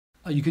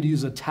you could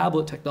use a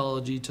tablet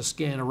technology to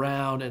scan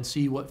around and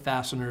see what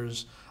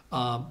fasteners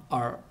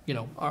are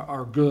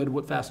good,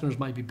 what fasteners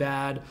might be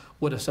bad,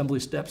 what assembly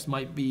steps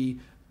might be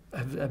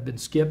have been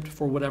skipped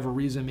for whatever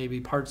reason, maybe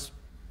parts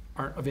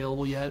aren't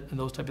available yet, and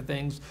those type of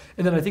things.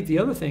 And then I think the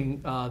other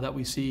thing that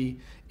we see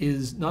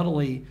is not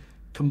only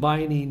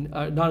combining,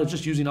 not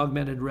just using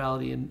augmented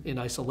reality in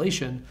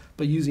isolation,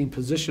 but using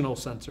positional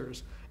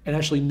sensors and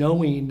actually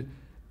knowing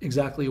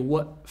exactly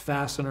what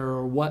fastener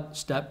or what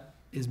step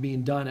is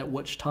being done at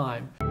which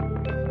time.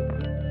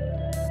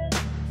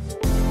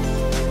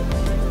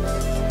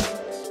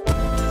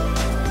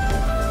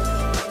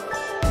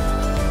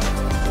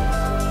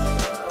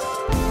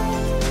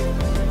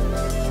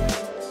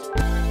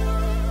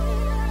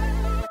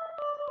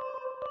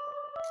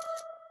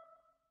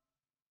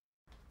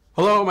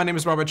 Hello, my name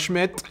is Robert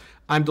Schmidt.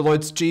 I'm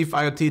Deloitte's Chief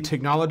IoT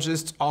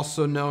Technologist,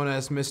 also known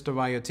as Mr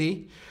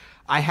IoT.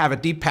 I have a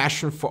deep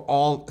passion for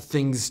all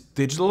things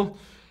digital.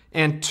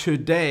 And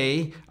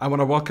today, I want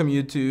to welcome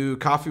you to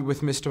Coffee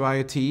with Mr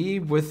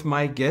IoT with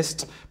my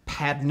guest,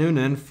 Pat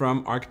Noonan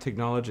from ARC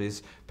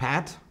Technologies.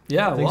 Pat,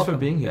 thanks welcome. For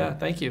being here. Yeah,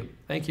 thank you.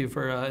 Thank you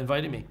for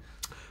inviting me.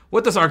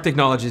 What does ARC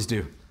Technologies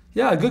do?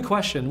 Yeah, good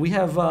question. We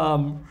have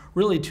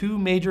really two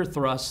major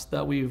thrusts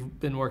that we've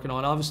been working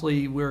on.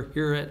 Obviously, we're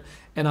here at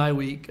NI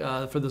Week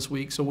for this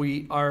week, so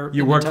we are.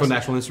 You worked for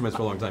National Instruments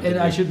for a long time. And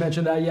I should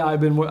mention that, yeah,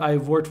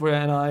 I've worked for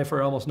NI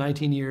for almost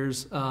 19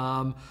 years.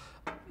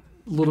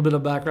 A little bit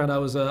of background: I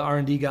was an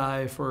R&D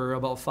guy for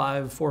about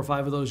 4 or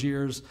 5 of those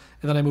years,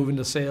 and then I moved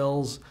into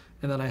sales,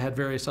 and then I had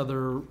various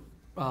other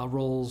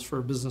roles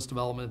for business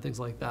development and things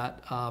like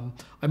that.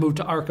 I moved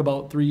to ARC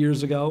about 3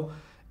 years ago.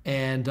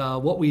 And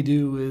what we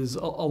do is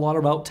a lot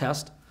about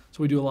test.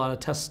 So we do a lot of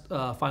test,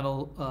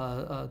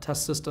 final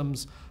test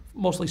systems,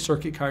 mostly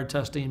circuit card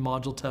testing,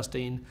 module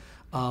testing.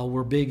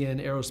 We're big in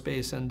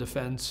aerospace and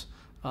defense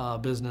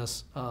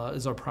business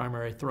is our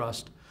primary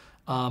thrust.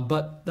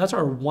 But that's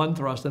our one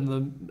thrust.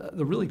 And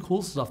the really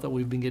cool stuff that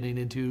we've been getting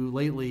into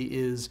lately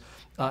is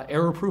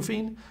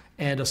error-proofing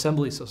and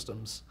assembly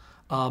systems,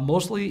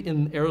 mostly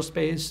in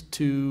aerospace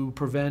to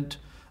prevent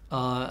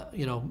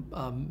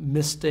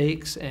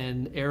mistakes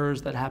and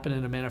errors that happen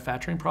in a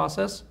manufacturing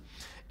process.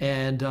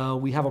 And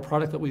we have a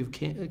product that we've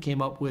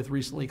came up with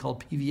recently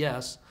called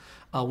PVS,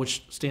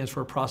 which stands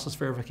for Process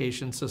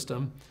Verification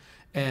System.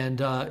 And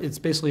it's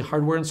basically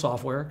hardware and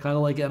software, kind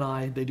of like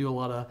NI. They do a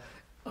lot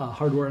of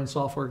hardware and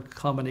software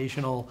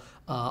combinational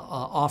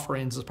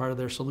offerings as part of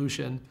their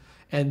solution.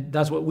 And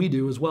that's what we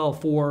do as well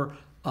for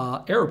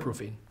error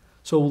proofing.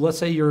 So let's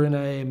say you're in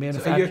a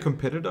manufacturer. So are you a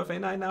competitor of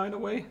NI now in a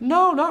way?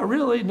 No, not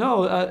really.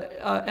 No,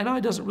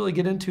 NI doesn't really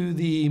get into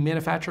the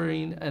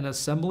manufacturing and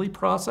assembly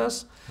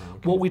process. Oh,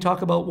 okay. What we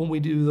talk about when we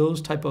do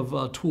those type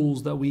of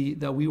tools that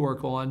we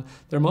work on,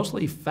 they're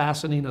mostly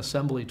fastening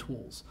assembly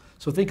tools.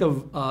 So think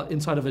of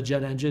inside of a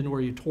jet engine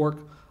where you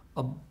torque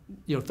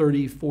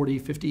 30, 40,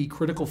 50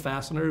 critical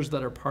fasteners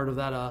that are part of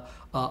that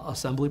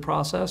assembly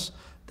process.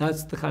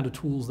 That's the kind of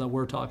tools that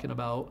we're talking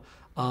about.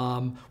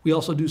 We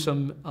also do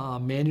some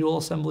manual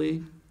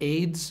assembly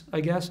aids,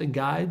 I guess, and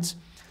guides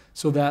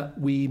so that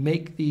we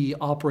make the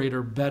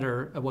operator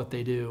better at what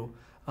they do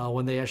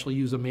when they actually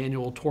use a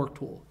manual torque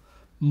tool.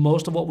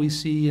 Most of what we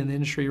see in the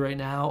industry right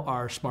now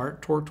are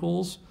smart torque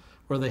tools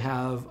where they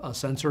have a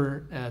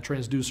sensor, a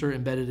transducer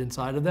embedded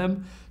inside of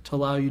them to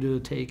allow you to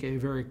take a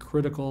very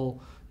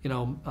critical,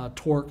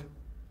 torque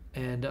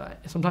and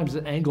sometimes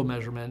an angle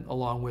measurement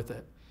along with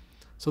it.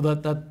 So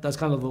that's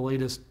kind of the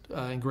latest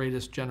and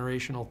greatest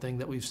generational thing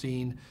that we've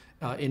seen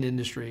in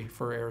industry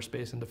for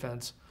aerospace and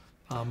defense.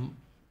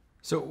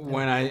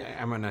 When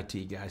I'm an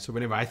IT guy, so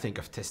whenever I think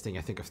of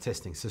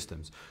testing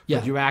systems. Yeah.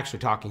 But you're actually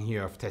talking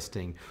here of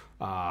testing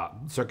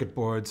circuit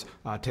boards,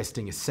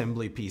 testing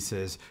assembly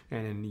pieces,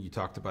 and then you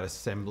talked about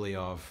assembly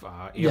of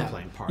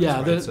airplane parts.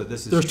 Yeah, right? So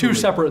this is there's two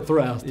separate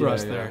thrusts yeah.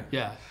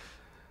 there.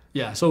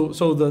 Yeah.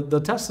 So the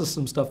test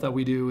system stuff that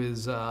we do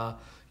is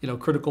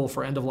critical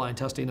for end-of-line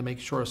testing to make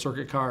sure a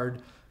circuit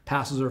card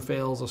passes or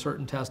fails a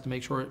certain test to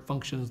make sure it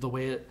functions the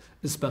way it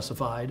is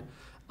specified.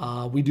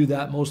 We do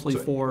that mostly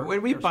for...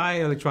 When we buy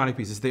electronic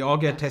pieces, they all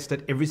get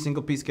tested, every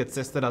single piece gets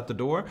tested out the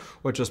door,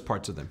 or just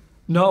parts of them?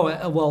 No,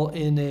 well,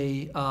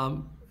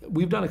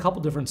 we've done a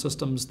couple different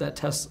systems that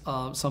test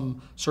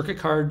some circuit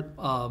card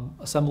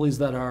assemblies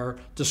that are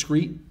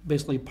discrete,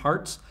 basically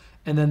parts,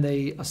 and then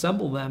they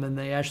assemble them and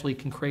they actually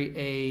can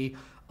create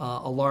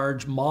a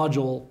large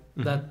module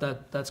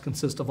that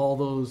consists of all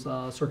those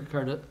circuit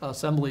card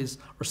assemblies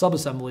or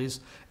sub-assemblies,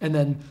 and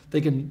then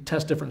they can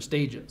test different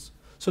stages.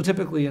 So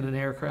typically in an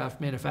aircraft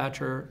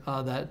manufacturer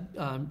that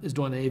is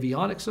doing an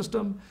avionics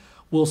system,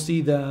 we'll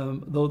see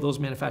those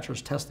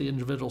manufacturers test the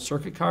individual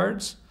circuit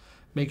cards,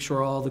 make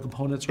sure all the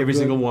components are Every good.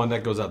 single one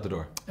that goes out the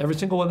door. Every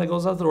single one that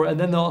goes out the door. And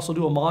then they'll also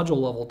do a module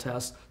level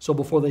test. So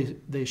before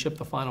they ship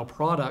the final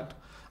product,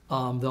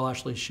 they'll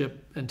actually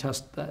ship and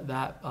test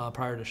that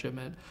prior to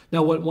shipment.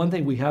 Now, one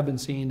thing we have been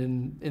seeing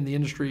in the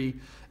industry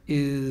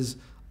is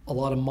a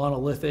lot of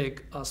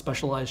monolithic,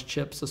 specialized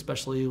chips,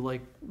 especially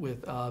like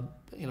with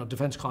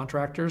defense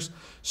contractors.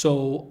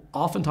 So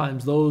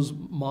oftentimes those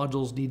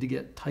modules need to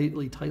get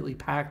tightly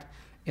packed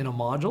in a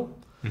module.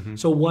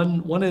 So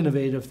one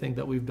innovative thing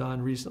that we've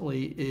done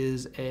recently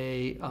is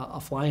a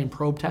flying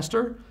probe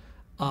tester.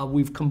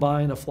 We've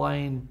combined a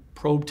flying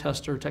probe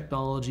tester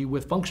technology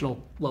with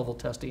functional level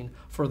testing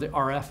for the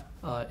RF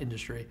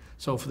industry.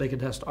 So if they can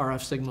test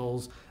RF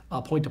signals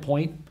point to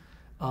point,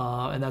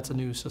 and that's a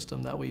new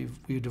system that we've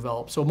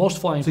developed. So most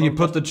flying. So you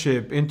put the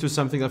chip into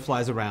something that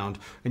flies around,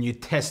 and you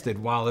test it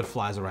while it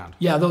flies around.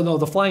 Yeah, no,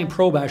 the flying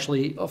probe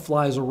actually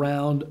flies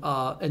around,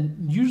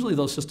 and usually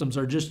those systems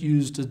are just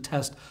used to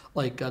test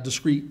like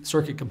discrete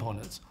circuit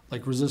components,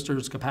 like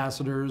resistors,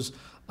 capacitors,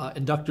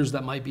 inductors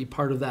that might be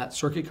part of that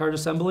circuit card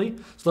assembly.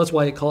 So that's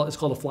why it's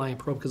called a flying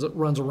probe, because it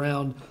runs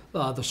around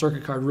the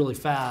circuit card really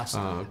fast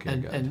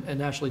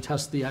and actually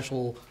tests the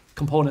actual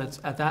components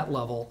at that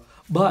level.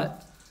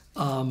 But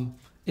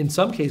in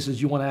some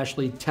cases, you want to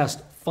actually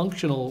test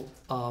functional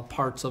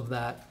parts of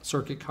that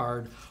circuit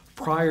card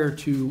prior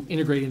to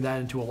integrating that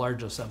into a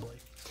large assembly.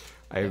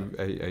 I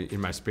in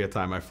my spare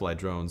time, I fly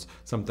drones.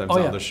 Sometimes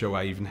on the show,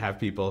 I even have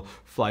people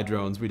fly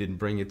drones. We didn't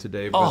bring it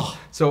today. But,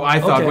 so I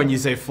thought when you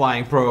say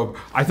flying probe,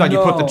 I thought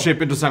you put the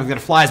chip into something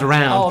that flies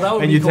around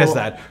and you test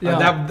that.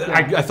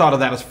 I thought of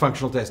that as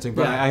functional testing,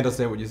 but I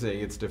understand what you're saying.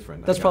 It's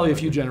different. That's probably a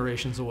few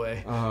generations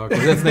away.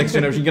 Okay. That's next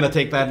generation. You're going to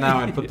take that now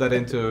and put that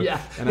into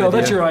an idea.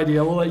 That's your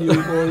idea. We'll let you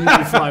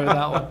fly with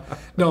that one.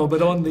 No,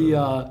 but on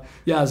the,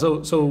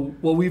 so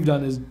what we've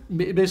done is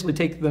basically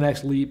take the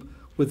next leap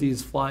with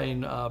these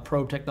flying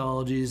probe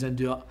technologies and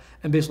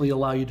basically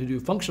allow you to do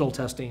functional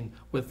testing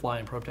with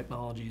flying probe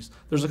technologies.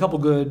 There's a couple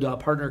good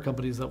partner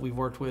companies that we've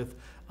worked with.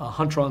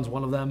 Huntron's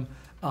one of them.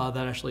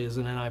 That actually is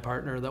an NI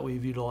partner that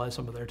we've utilized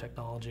some of their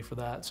technology for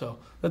that. So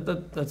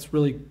that's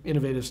really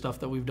innovative stuff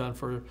that we've done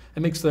it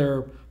makes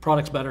their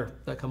products better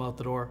that come out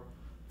the door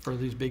for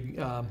these big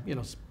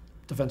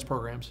defense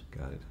programs.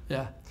 Got it.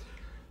 Yeah.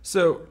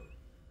 So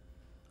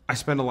I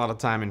spend a lot of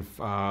time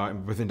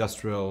with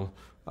industrial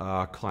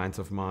clients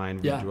of mine.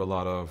 We do a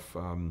lot of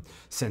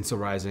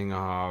sensorizing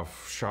of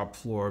shop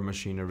floor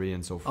machinery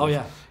and so forth. Oh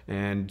yeah.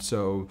 And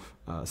so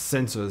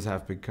sensors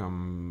have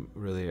become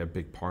really a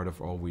big part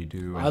of all we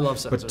do. I love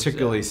sensors.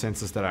 Particularly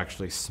sensors that are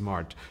actually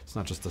smart. It's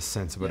not just a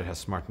sensor, but it has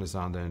smartness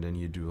on there, and then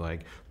you do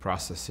like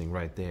processing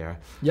right there.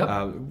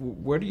 Yep.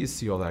 Where do you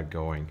see all that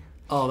going?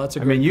 Oh, that's a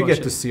great question. You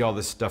get to see all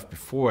this stuff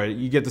before.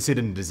 You get to see it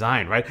in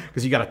design, right?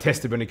 Because you got to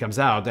test it when it comes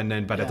out, and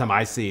then by the time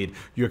I see it,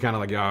 you're kind of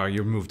like,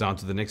 you're moved on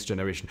to the next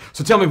generation.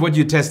 So tell me what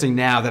you're testing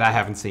now that I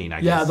haven't seen, I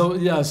guess.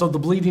 So the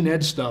bleeding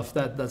edge stuff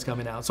that's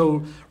coming out.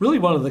 So really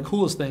one of the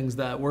coolest things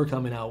that we're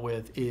coming out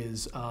with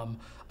is,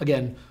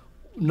 again,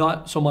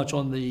 not so much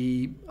on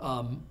the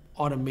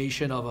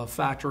automation of a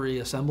factory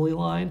assembly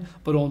line,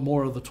 but on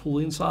more of the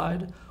tooling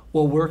side.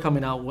 What we're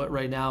coming out with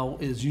right now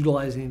is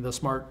utilizing the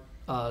smart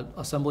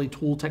assembly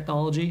tool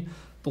technology,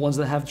 the ones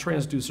that have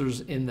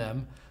transducers in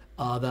them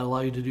that allow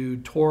you to do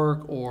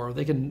torque, or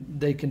they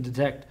can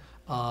detect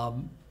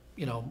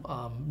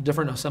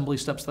different assembly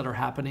steps that are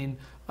happening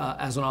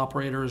as an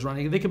operator is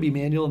running. They could be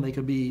manual and they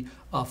could be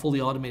fully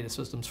automated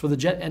systems. For the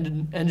jet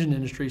engine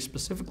industry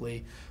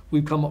specifically,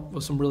 we've come up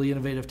with some really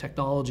innovative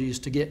technologies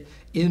to get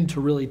into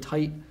really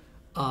tight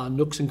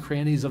nooks and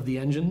crannies of the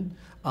engine,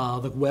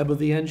 the web of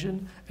the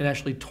engine, and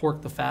actually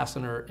torque the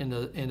fastener in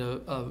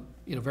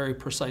a very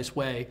precise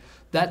way.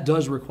 That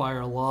does require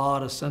a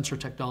lot of sensor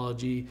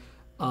technology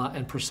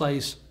and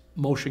precise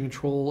motion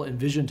control and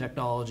vision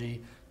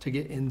technology to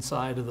get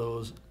inside of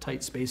those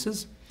tight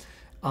spaces.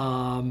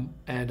 And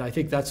I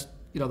think that's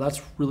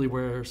really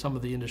where some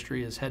of the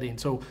industry is heading.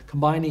 So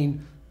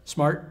combining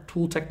smart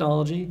tool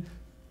technology,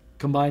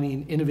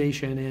 combining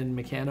innovation in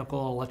mechanical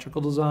and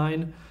electrical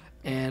design,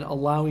 and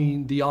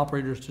allowing the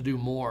operators to do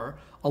more.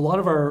 A lot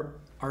of our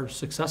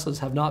successes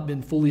have not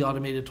been fully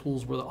automated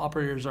tools where the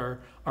operators are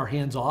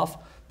hands-off.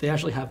 They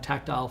actually have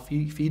tactile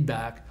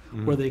feedback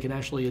where they can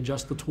actually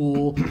adjust the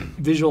tool,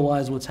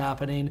 visualize what's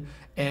happening,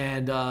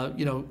 and I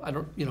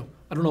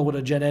don't know what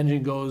a jet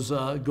engine goes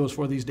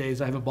for these days.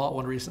 I haven't bought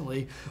one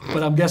recently,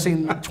 but I'm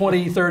guessing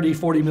 20, 30,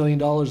 40 million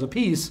dollars a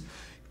piece.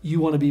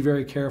 You want to be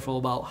very careful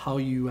about how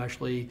you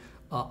actually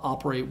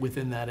operate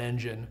within that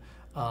engine.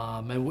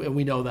 And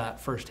we know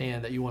that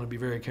firsthand, that you want to be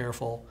very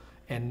careful.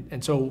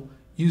 And so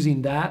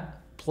using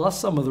that, plus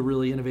some of the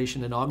really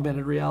innovation in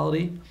augmented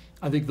reality,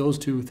 I think those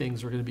two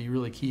things are going to be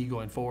really key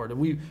going forward. And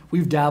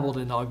we've dabbled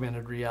in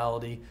augmented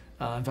reality.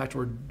 In fact,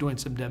 we're doing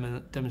some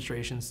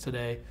demonstrations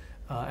today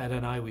at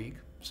NI Week.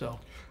 So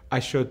I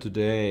showed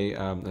today,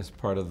 as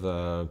part of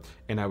the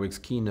NI Week's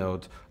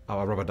keynote,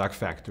 our Rubber Duck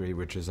Factory,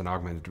 which is an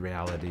augmented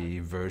reality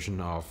version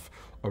of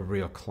a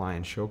real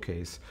client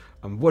showcase.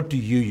 What do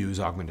you use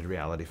augmented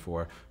reality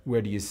for?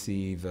 Where do you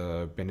see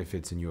the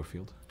benefits in your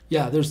field?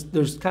 Yeah,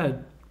 there's kind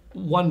of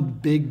one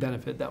big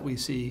benefit that we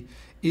see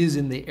is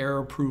in the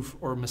error-proof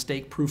or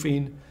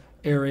mistake-proofing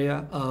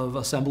area of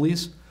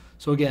assemblies.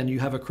 So again, you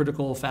have a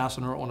critical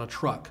fastener on a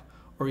truck,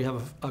 or you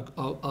have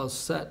a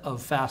set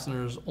of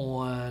fasteners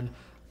on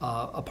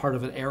a part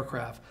of an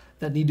aircraft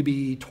that need to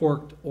be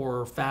torqued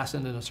or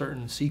fastened in a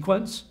certain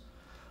sequence.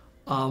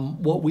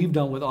 What we've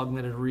done with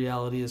augmented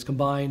reality is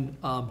combine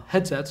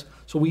headsets.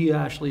 So we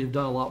actually have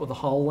done a lot with the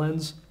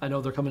HoloLens. I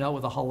know they're coming out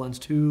with a HoloLens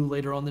 2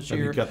 later on this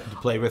year. Have you got to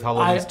play with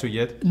HoloLens 2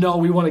 yet? No,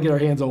 we want to get our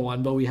hands on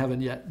one, but we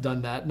haven't yet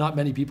done that. Not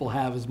many people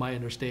have, is my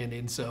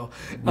understanding. So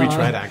we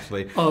tried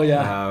actually. Oh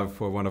yeah.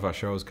 For one of our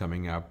shows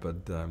coming up, but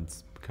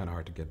it's kind of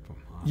hard to get them.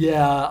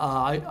 Yeah,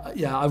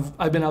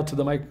 I've been out to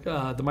the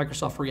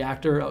Microsoft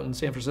Reactor out in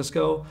San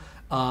Francisco,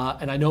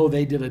 and I know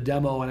they did a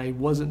demo, and I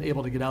wasn't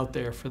able to get out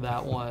there for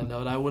that one,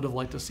 but I would have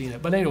liked to have seen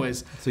it. But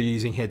anyways. So you're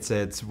using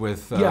headsets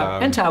with.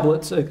 And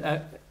tablets.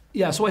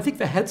 Yeah, so I think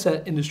the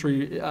headset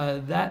industry,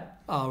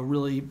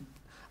 really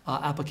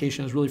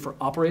application is really for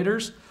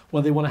operators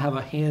when they want to have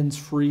a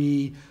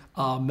hands-free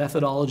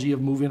methodology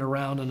of moving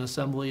around an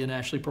assembly and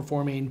actually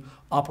performing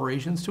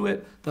operations to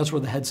it. That's where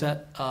the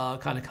headset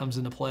kind of comes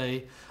into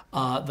play.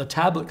 The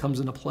tablet comes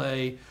into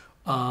play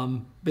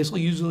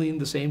basically using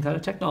the same kind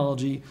of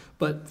technology,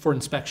 but for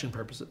inspection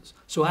purposes.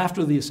 So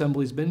after the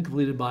assembly's been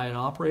completed by an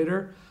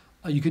operator,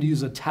 you could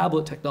use a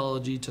tablet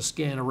technology to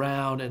scan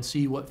around and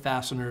see what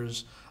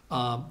fasteners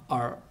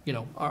are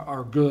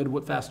good,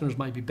 what fasteners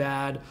might be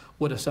bad,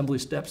 what assembly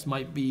steps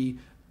might be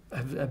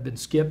have been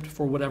skipped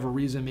for whatever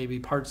reason, maybe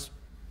parts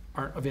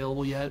aren't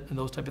available yet and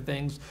those type of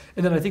things.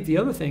 And then I think the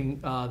other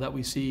thing that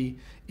we see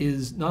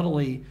is not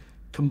only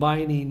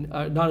combining,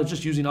 not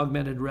just using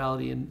augmented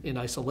reality in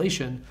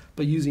isolation,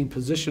 but using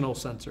positional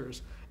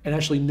sensors and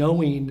actually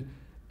knowing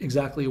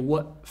exactly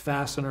what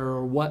fastener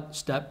or what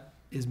step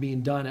is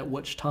being done at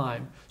which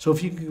time. So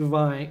if you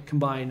can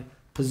combine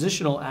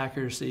positional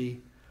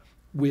accuracy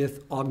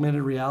with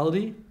augmented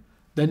reality,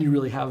 then you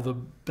really have the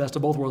best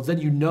of both worlds. Then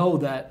you know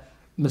that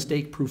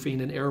mistake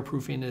proofing and error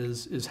proofing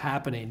is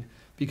happening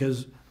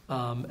because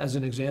as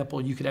an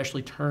example, you could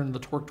actually turn the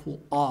torque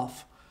tool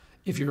off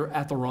if you're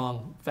at the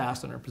wrong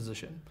fastener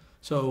position.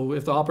 So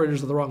if the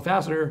operator's at the wrong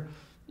fastener,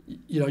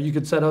 you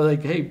could set out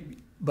like, hey,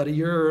 buddy,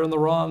 you're on the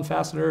wrong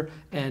fastener,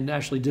 and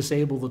actually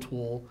disable the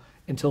tool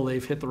until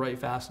they've hit the right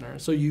fastener.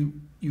 So you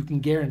can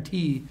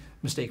guarantee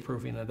mistake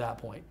proofing at that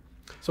point.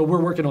 So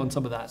we're working on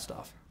some of that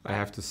stuff. I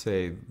have to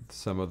say,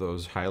 some of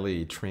those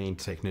highly trained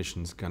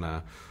technicians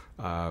gonna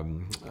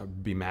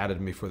be mad at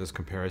me for this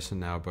comparison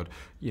now, but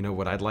you know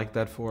what I'd like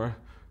that for?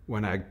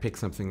 When I pick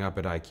something up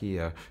at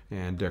IKEA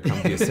and there come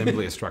the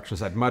assembly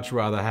instructions, I'd much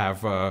rather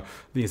have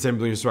the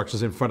assembly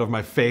instructions in front of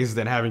my face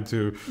than having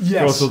to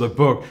go through the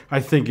book.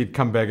 I think it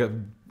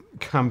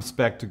comes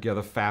back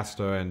together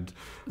faster and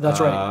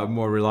that's right.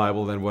 More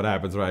reliable than what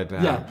happens right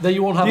now. Yeah, that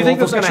you won't have. Do you think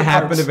that's going to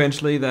happen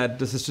eventually? That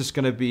this is just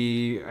going to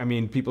be? I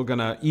mean, people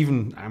gonna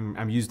even.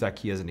 I'm used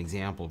IKEA as an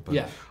example,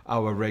 but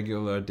our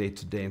regular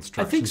day-to-day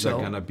instructions are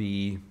going to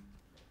be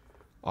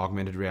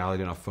augmented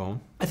reality on a phone?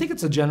 I think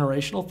it's a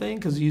generational thing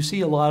because you see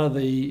a lot of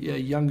the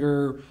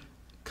younger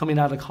coming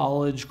out of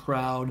college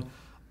crowd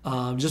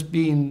just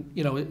being,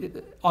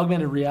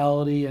 augmented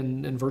reality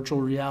and virtual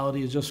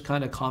reality is just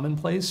kind of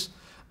commonplace.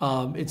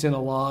 It's in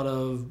a lot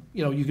of,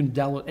 you can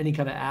download any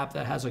kind of app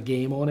that has a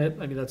game on it.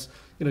 I mean, that's,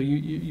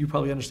 you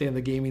probably understand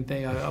the gaming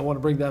thing. I want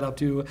to bring that up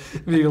too,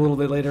 maybe a little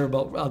bit later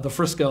about the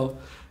Frisco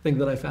thing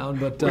that I found.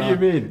 But what do you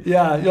mean?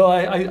 Yeah,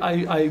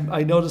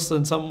 I noticed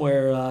in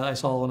somewhere I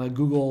saw on a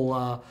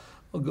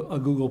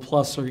Google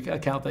Plus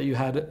account that you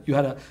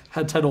had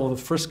title of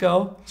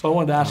Frisco. So I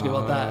wanted to ask you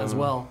about that as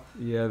well.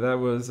 Yeah, that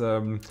was.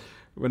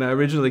 When I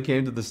originally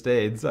came to the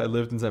States, I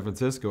lived in San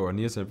Francisco or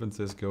near San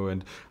Francisco,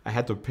 and I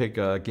had to pick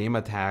a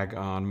gamer tag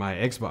on my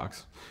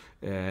Xbox.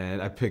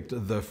 And I picked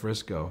the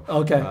Frisco.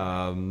 Okay.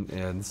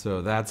 And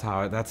so that's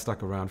how that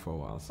stuck around for a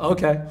while. So,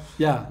 okay.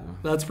 Yeah,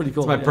 that's pretty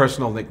cool. It's my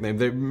personal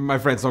nickname. My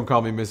friends don't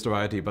call me Mr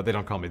IoT, but they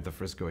don't call me the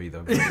Frisco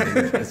either.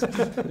 It's a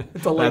legacy,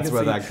 that's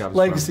where that comes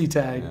legacy from.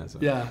 tag.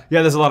 Yeah,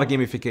 there's a lot of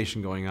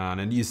gamification going on,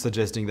 and you're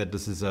suggesting that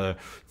this is a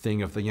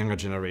thing of the younger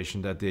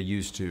generation that they're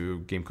used to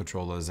game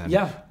controllers and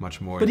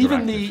much more. But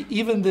even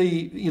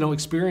the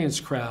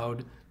experienced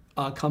crowd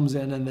comes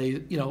in and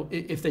they,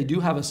 if they do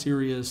have a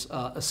serious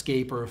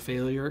escape or a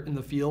failure in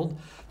the field,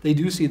 they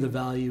do see the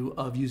value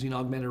of using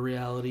augmented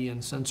reality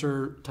and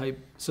sensor type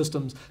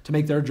systems to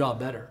make their job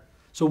better.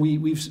 So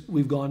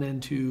we've gone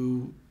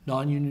into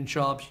non-union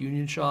shops,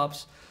 union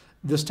shops.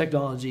 This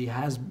technology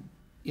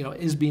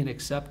is being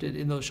accepted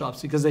in those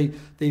shops because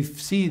they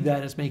see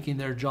that it's making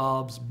their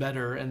jobs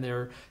better and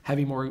they're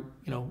having more,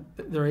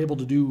 they're able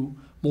to do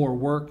more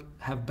work,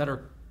 have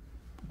better.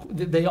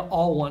 They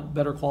all want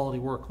better quality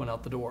work when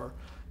out the door.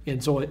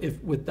 And so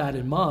if with that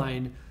in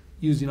mind,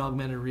 using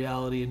augmented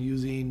reality and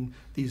using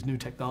these new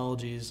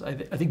technologies, I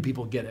think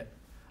people get it.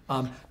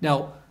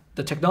 Now,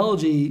 the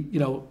technology,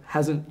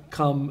 hasn't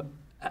come,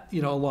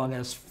 along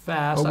as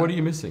fast. What are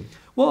you missing?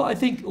 Well, I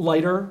think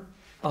lighter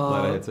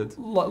headsets.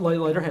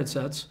 Lighter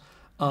headsets.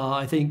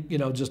 I think,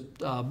 just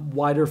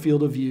wider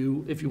field of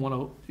view if you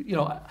want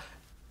to,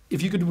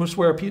 if you could just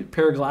wear a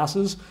pair of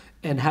glasses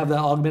and have that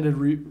augmented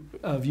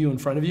view in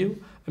front of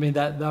you, I mean,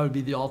 that would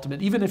be the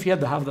ultimate. Even if you had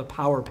to have the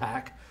power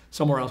pack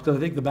somewhere else, because I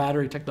think the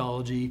battery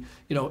technology,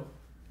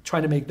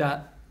 trying to make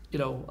that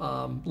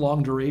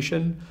long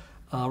duration.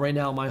 Right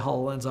now, my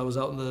HoloLens, I was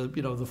out in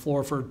the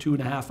floor for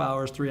 2.5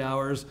 hours, 3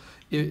 hours.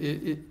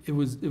 It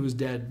was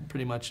dead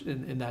pretty much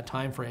in that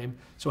time frame.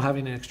 So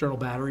having an external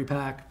battery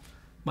pack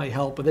might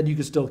help, but then you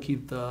could still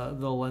keep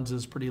the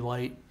lenses pretty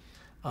light.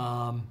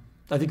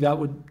 I think that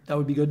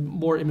would be good.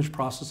 More image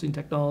processing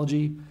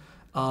technology,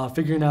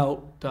 figuring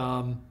out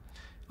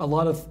a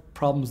lot of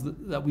problems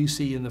that we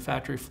see in the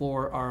factory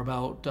floor are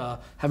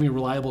about having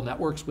reliable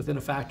networks within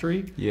a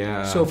factory.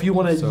 Yeah. So if you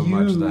want to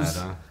use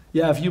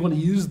if you want to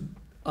use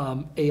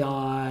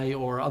AI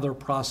or other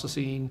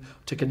processing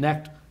to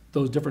connect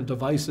those different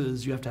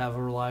devices, you have to have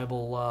a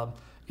reliable a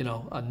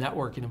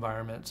networking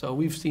environment. So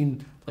we've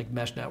seen like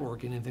mesh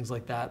networking and things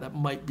like that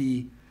might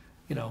be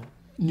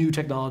new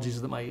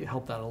technologies that might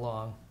help that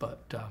along.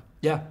 But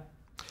yeah.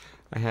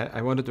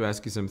 I wanted to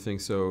ask you something.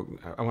 So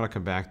I want to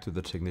come back to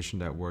the technician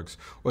that works,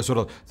 or sort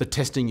of the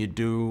testing you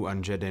do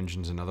on jet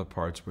engines and other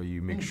parts where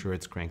you make sure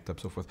it's cranked up,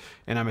 so forth.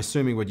 And I'm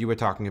assuming what you were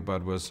talking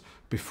about was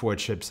before it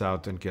ships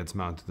out and gets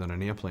mounted on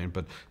an airplane.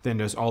 But then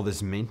there's all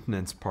this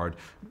maintenance part.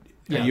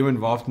 Yeah. Are you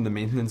involved in the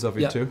maintenance of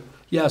it too?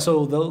 Yeah.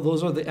 So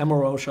those are the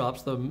MRO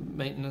shops, the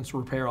maintenance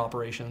repair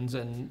operations,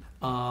 and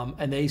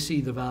they see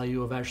the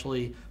value of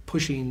actually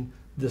pushing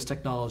this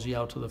technology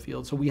out to the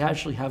field. So we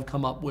actually have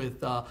come up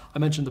with, I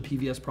mentioned the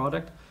PVS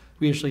product.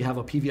 We actually have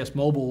a PVS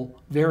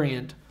mobile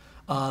variant.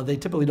 They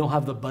typically don't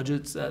have the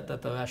budgets that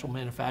the actual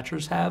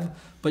manufacturers have,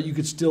 but you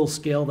could still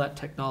scale that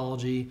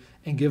technology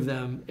and give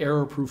them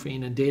error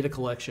proofing and data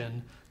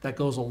collection that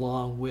goes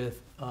along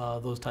with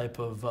those type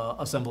of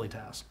assembly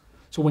tasks.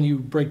 So when you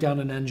break down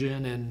an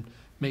engine and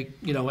make,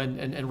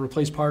 and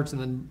replace parts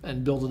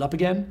and build it up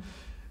again,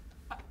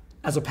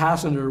 as a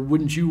passenger,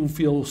 wouldn't you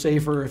feel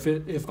safer if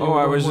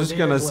I was just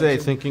going to say,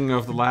 thinking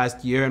of the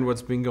last year and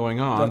what's been going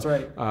on. That's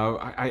right.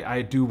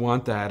 I do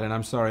want that, and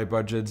I'm sorry,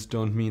 budgets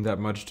don't mean that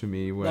much to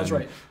me when That's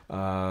right.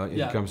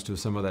 It comes to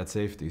some of that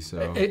safety.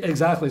 So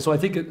exactly. So I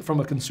think from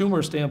a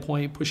consumer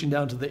standpoint, pushing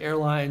down to the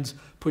airlines,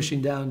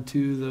 pushing down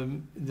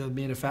to the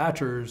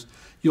manufacturers,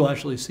 you'll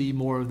actually see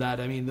more of that.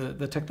 I mean,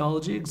 the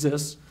technology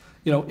exists.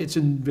 It's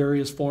in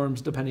various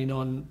forms depending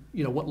on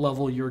what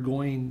level you're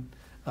going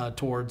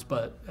towards,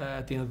 but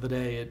at the end of the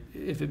day,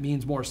 if it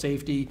means more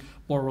safety,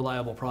 more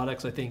reliable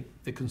products, I think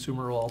the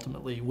consumer will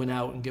ultimately win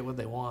out and get what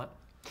they want.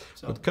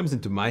 So what comes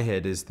into my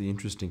head is the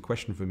interesting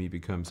question for me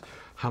becomes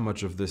how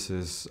much of this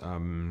is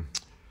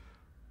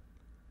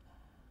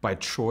by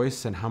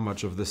choice and how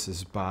much of this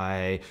is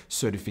by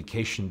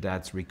certification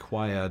that's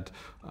required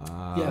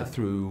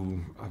through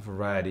a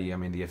variety,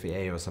 the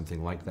FAA or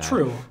something like that.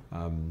 True.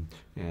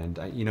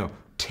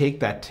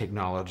 Take that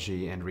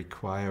technology and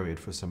require it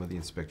for some of the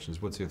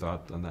inspections. What's your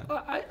thought on that?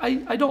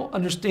 I don't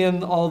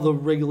understand all the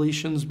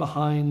regulations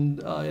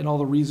behind and all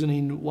the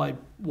reasoning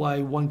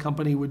why one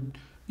company would,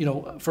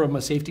 from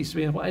a safety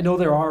standpoint. I know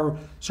there are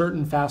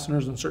certain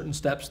fasteners and certain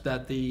steps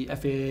that the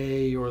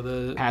FAA or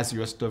the... Has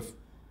your stuff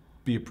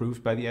be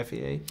approved by the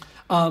FAA?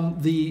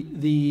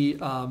 The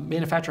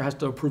manufacturer has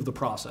to approve the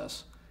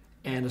process.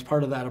 And as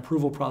part of that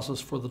approval process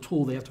for the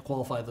tool, they have to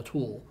qualify the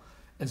tool.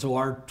 And so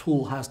our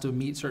tool has to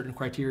meet certain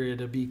criteria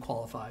to be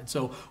qualified.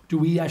 So do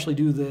we actually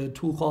do the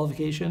tool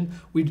qualification?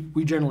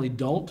 We generally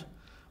don't.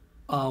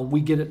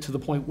 We get it to the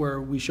point where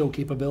we show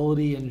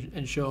capability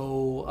and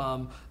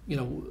show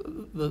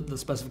the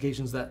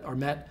specifications that are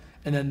met,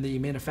 and then the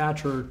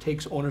manufacturer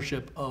takes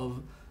ownership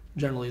of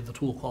generally the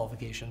tool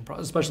qualification,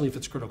 especially if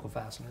it's critical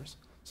fasteners.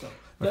 So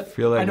I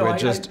feel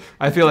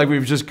like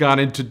we've just gone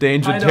into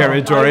danger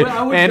territory,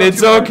 I and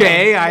it's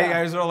okay.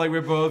 I sort of like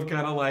we're both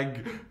kind of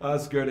like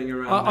skirting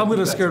around. I'm going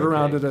to skirt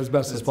around it as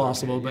best as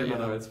possible, okay.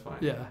 but it's fine.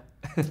 Yeah.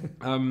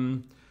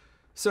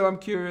 So I'm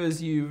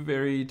curious, you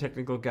very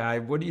technical guy.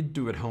 What do you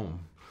do at home?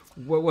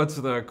 What's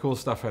the cool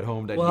stuff at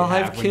home that you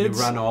have when kids.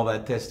 You run all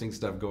that testing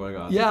stuff going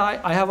on? Yeah,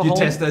 I have a You home.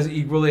 test as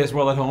equally as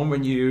well at home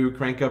when you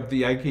crank up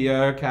the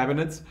IKEA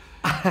cabinets?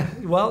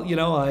 Well,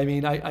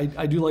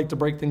 I do like to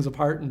break things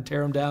apart and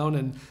tear them down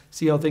and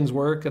see how things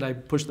work. And I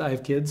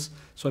have kids,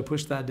 so I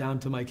push that down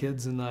to my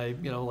kids, and I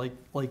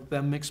like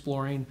them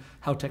exploring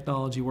how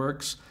technology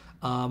works.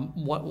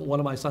 One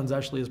of my sons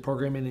actually is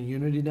programming in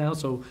Unity now,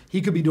 so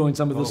he could be doing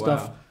some of this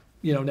stuff.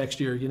 Next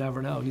year, you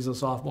never know. He's a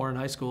sophomore in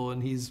high school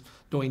and he's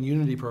doing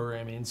Unity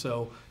programming.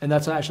 So, and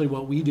that's actually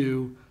what we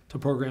do to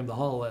program the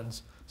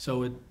HoloLens.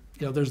 So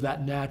there's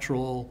that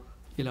natural,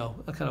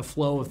 a kind of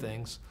flow of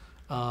things.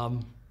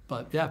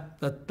 But yeah,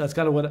 that's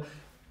kind of what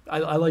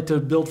I like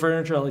to build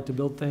furniture. I like to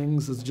build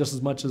things just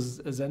as much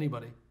as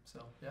anybody.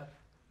 So yeah.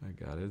 I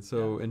got it.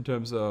 So in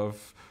terms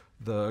of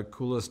the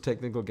coolest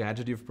technical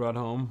gadget you've brought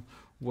home,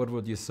 what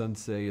would your son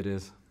say it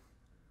is?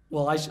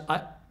 Well,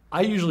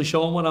 I usually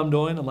show him what I'm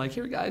doing. I'm like,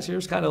 here guys,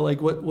 here's kind of like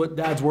what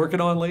Dad's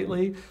working on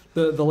lately.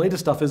 The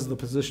latest stuff is the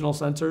positional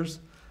sensors,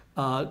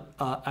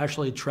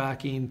 actually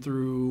tracking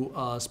through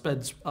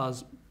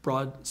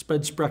broad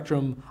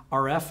spectrum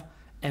RF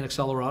and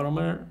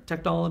accelerometer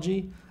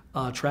technology,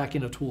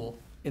 tracking a tool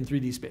in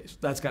 3D space.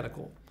 That's kind of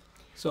cool.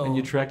 So, and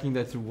you're tracking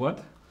that through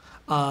what?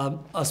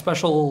 A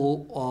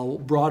special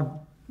broad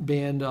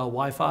band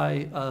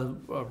Wi-Fi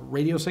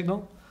radio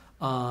signal.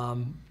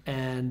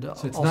 And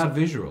So it's also, not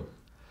visual.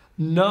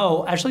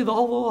 no, actually the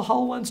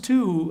HoloLens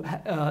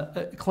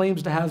 2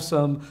 claims to have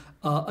some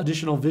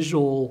additional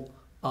visual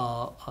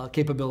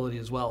capability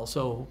as well.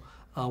 So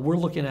we're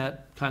looking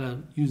at kind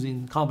of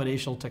using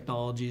combinational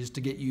technologies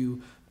to get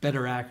you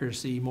better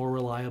accuracy, more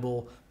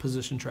reliable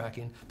position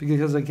tracking.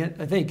 Because I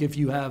think if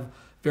you have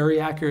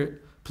very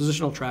accurate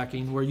positional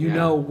tracking where you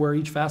know where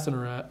each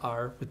fastener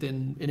are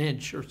within an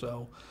inch or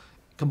so,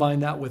 combine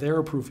that with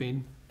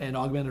error-proofing and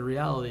augmented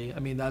reality, I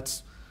mean,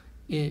 that's,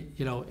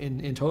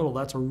 in total,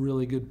 that's a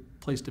really good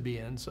place to be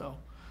in. So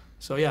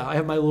yeah, I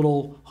have my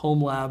little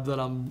home lab that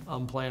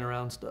I'm playing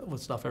around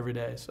with stuff every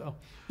day. So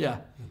yeah.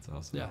 That's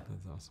awesome. Yeah.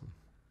 That's awesome.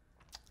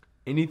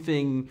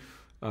 Anything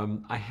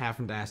I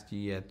haven't asked you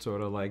yet,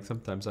 sort of like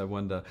sometimes I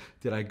wonder,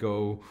 did I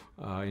go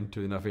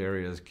into enough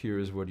areas?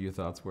 Curious what your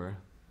thoughts were.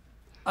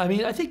 I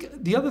mean, I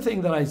think the other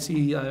thing that I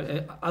see,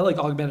 I like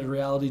augmented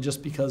reality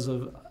just because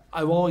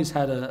I've always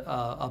had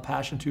a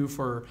passion too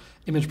for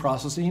image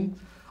processing.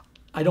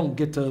 I don't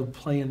get to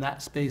play in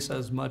that space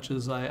as much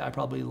as I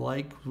probably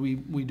like. We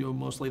do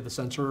mostly the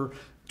sensor,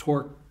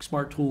 torque,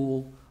 smart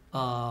tool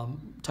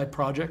type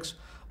projects,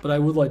 but I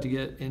would like to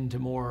get into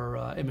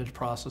more image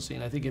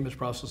processing. I think image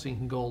processing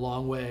can go a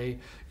long way,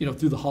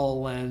 through the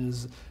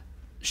HoloLens,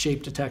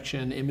 shape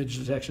detection, image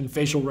detection,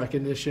 facial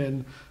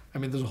recognition. I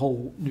mean, there's a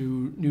whole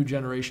new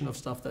generation of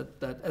stuff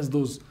that as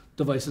those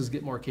devices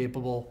get more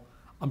capable,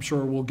 I'm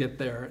sure we'll get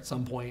there at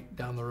some point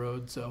down the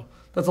road. So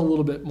that's a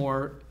little bit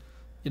more,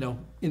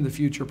 in the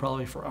future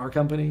probably for our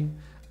company.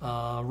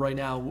 Right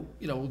now,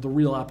 the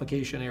real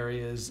application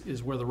area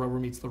is where the rubber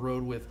meets the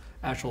road with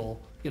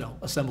actual,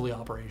 assembly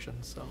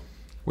operations. So.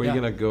 Where are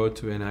you going to go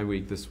to NI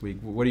Week this week?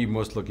 What are you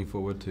most looking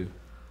forward to?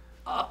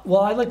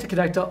 Well, I like to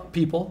connect up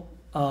people.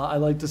 I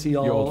like to see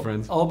all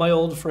my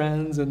old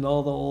friends and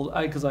all the old,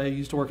 because I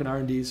used to work in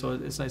R&D, so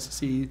it's nice to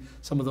see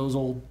some of those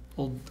old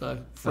friends.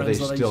 Are they that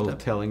still I used to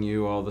telling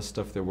you all the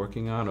stuff they're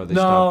working on, or they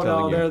stopped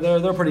telling you?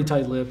 They're pretty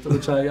tight-lipped,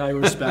 which I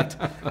respect.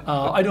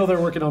 I know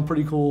they're working on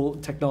pretty cool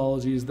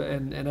technologies,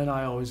 and NI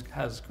always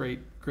has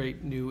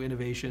great new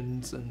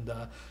innovations, and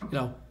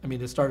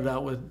it started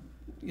out with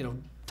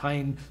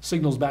tying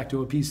signals back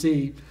to a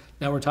PC.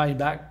 Now we're tying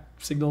back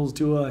signals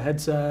to a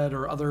headset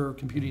or other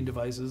computing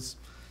devices.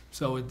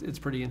 So it's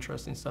pretty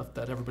interesting stuff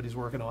that everybody's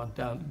working on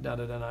down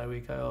at NI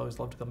Week. I always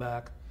love to come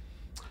back.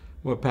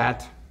 Well,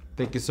 Pat,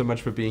 thank you so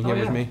much for being here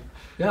with me.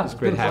 Yeah, it's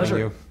great having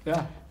you.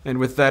 Yeah. And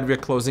with that, we're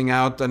closing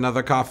out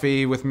another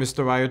coffee with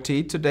Mr.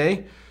 IoT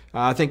today.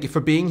 Thank you for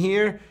being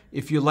here.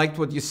 If you liked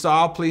what you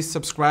saw, please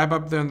subscribe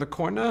up there in the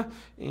corner,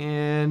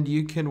 and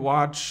you can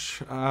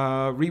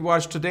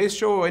rewatch today's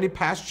show or any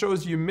past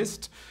shows you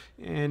missed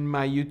in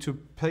my YouTube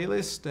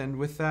playlist. And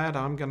with that,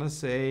 I'm gonna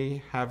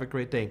say have a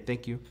great day.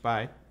 Thank you.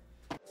 Bye.